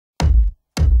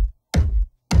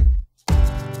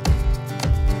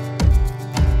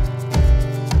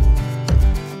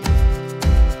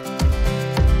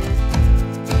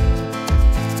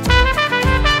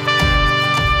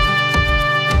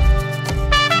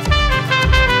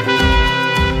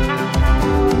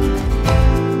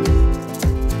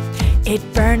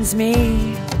turns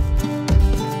me.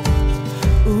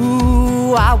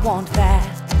 Ooh, I want that.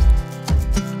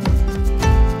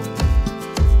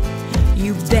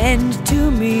 You bend to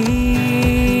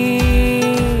me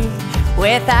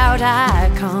without eye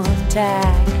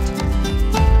contact.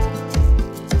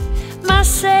 My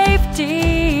safety,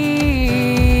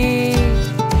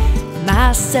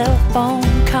 my cell phone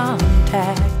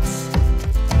contacts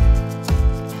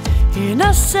in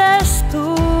a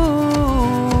cesspool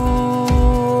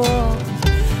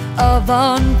of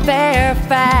unfair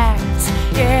facts.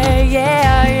 Yeah,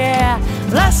 yeah, yeah.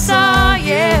 Well, I saw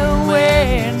you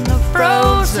in the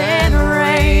frozen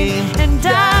rain, and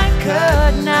I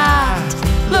could not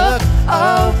look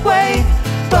away.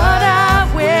 But I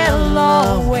will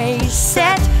always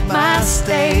set my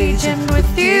stage, and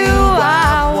with you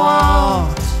I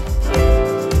want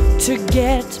to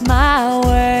get my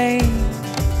way.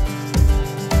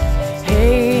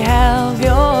 Hey, have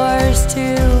yours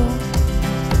too.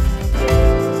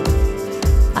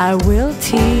 I will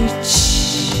teach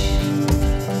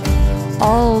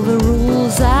all the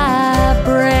rules I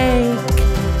break.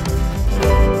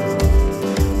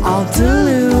 I'll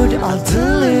delude, I'll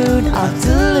delude, I'll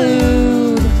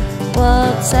delude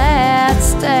what's at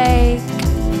stake.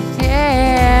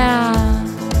 Yeah,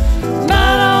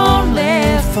 but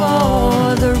only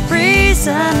for the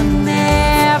reason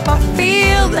if I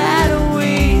feel that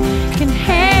we can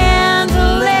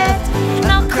handle it. And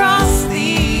I'll cross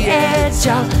the edge,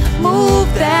 I'll move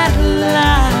that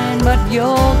line, but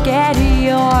you'll get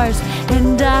yours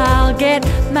and I'll get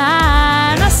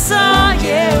mine. I saw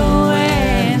you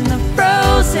in the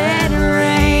frozen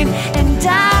rain, and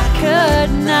I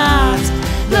could not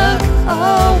look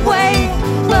away.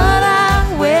 But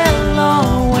I will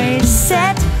always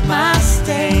set my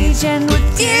stage, and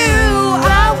with you